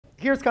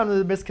here's kind of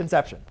the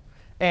misconception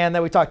and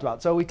that we talked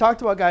about. So we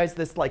talked about, guys,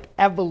 this like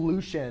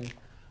evolution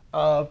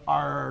of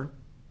our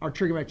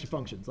trigonometric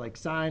functions, like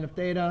sine of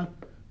theta.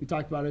 We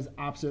talked about as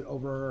opposite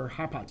over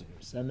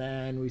hypotenuse. And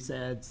then we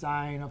said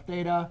sine of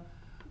theta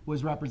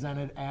was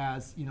represented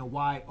as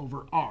y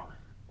over r.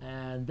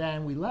 And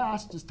then we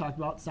last just talked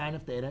about sine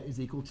of theta is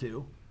equal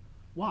to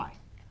y.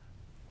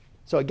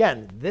 So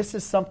again, this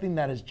is something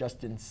that is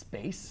just in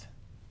space,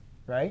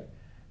 right?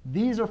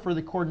 These are for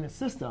the coordinate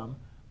system,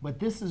 but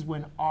this is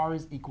when r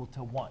is equal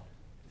to 1.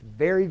 It's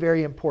very,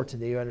 very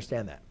important that you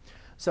understand that.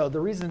 So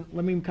the reason,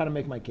 let me kind of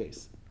make my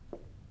case.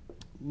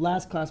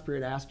 Last class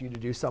period, I asked you to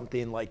do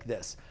something like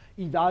this.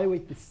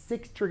 Evaluate the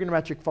 6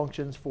 trigonometric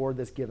functions for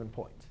this given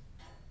point,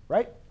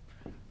 right?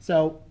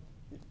 So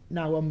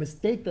now a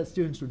mistake that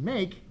students would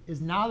make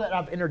is now that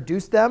I've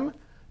introduced them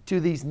to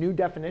these new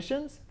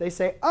definitions, they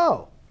say,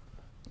 oh,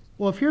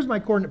 well, if here's my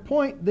coordinate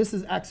point, this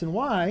is x and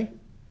y,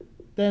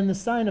 then the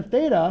sine of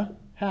theta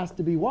has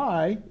to be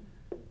y,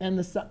 and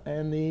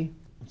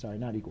I'm sorry,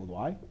 not equal to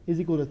y, is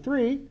equal to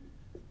 3,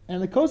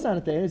 and the cosine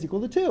of theta is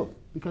equal to 2,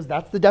 because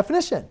that's the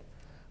definition,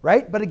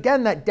 right? But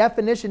again, that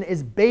definition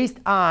is based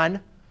on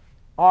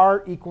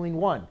r equaling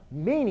 1,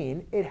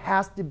 meaning it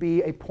has to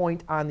be a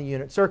point on the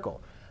unit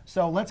circle.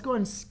 So let's go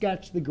and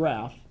sketch the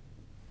graph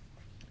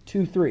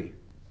 2, 3.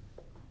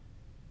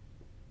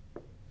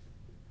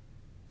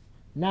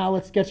 Now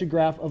let's sketch a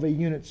graph of a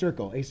unit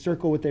circle, a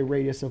circle with a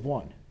radius of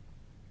 1.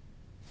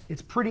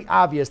 It's pretty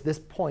obvious this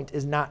point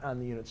is not on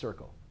the unit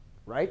circle,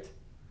 right?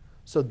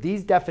 So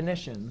these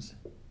definitions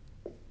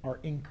are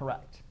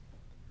incorrect.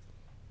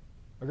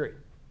 Agree?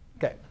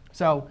 OK.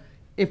 So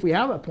if we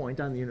have a point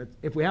on the unit,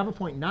 if we have a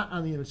point not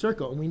on the unit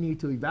circle, and we need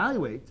to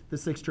evaluate the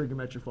 6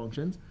 trigonometric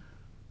functions,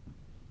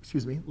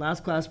 excuse me,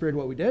 last class period,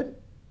 what we did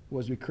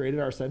was we created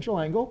our central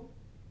angle,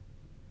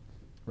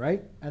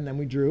 right? And then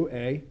we drew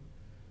a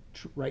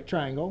right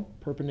triangle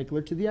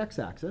perpendicular to the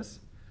x-axis.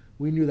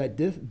 We knew that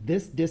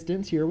this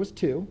distance here was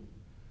 2.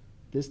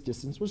 This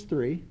distance was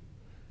 3.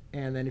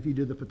 And then if you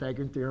do the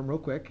Pythagorean theorem real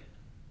quick,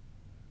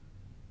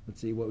 let's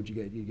see, what would you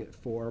get? You get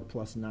 4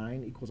 plus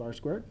 9 equals r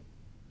squared.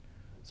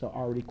 So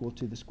r would equal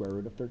to the square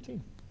root of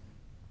 13.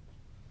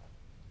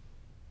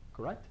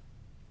 Correct?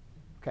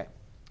 OK.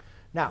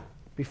 Now,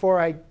 before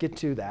I get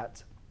to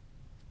that,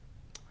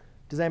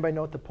 does anybody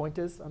know what the point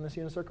is on this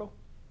unit circle?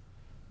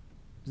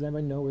 Does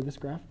anybody know where this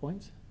graph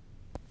points?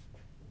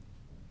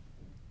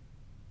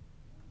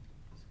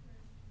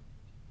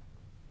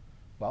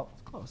 Well,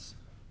 it's close.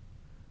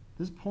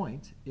 This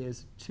point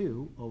is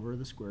 2 over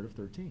the square root of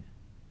 13.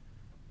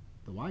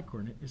 The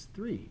y-coordinate is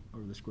 3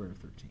 over the square root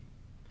of 13.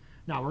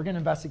 Now, we're going to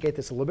investigate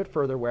this a little bit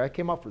further where I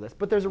came up for this.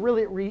 But there's a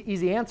really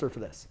easy answer for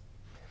this.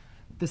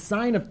 The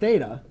sine of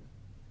theta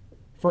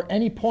for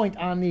any point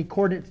on the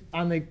coordinate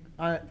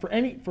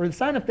for the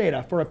sine of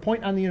theta for a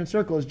point on the unit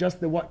circle is just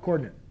the what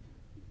coordinate?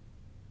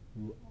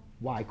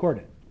 Y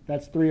coordinate.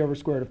 That's 3 over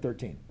square root of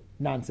 13,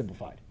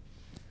 non-simplified.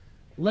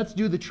 Let's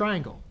do the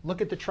triangle.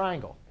 Look at the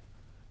triangle.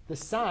 The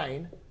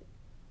sine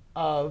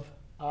of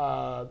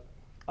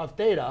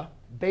theta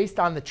based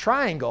on the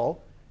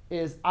triangle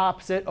is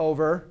opposite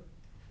over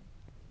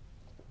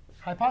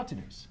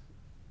hypotenuse.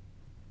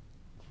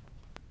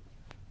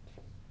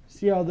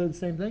 See how they're the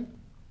same thing?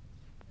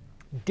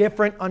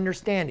 Different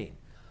understanding.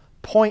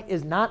 Point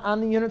is not on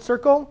the unit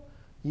circle.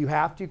 You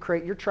have to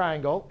create your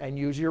triangle and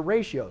use your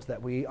ratios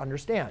that we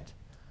understand.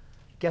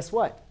 Guess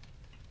what?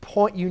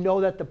 Point, you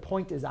know that the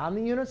point is on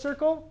the unit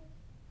circle.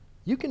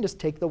 You can just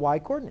take the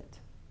y-coordinate.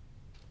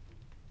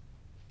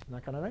 Isn't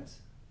that kind of nice?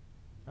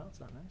 No, it's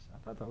not nice. I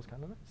thought that was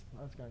kind of nice.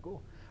 That's kind of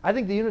cool. I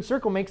think the unit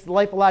circle makes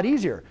life a lot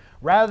easier.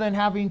 Rather than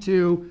having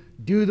to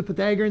do the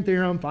Pythagorean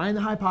theorem, find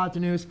the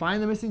hypotenuse,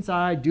 find the missing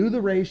side, do the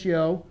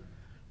ratio.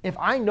 If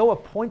I know a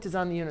point is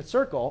on the unit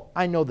circle,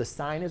 I know the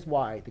sine is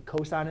y, the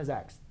cosine is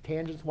x,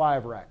 tangent is y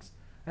over x.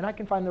 And I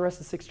can find the rest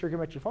of the 6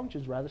 trigonometric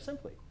functions rather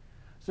simply.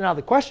 So now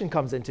the question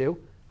comes into,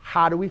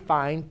 how do we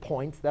find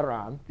points that are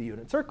on the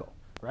unit circle,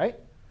 right?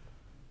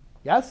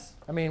 Yes?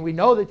 I mean, we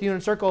know that the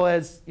unit circle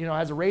has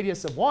a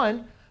radius of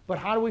 1. But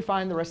how do we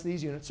find the rest of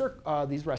these rest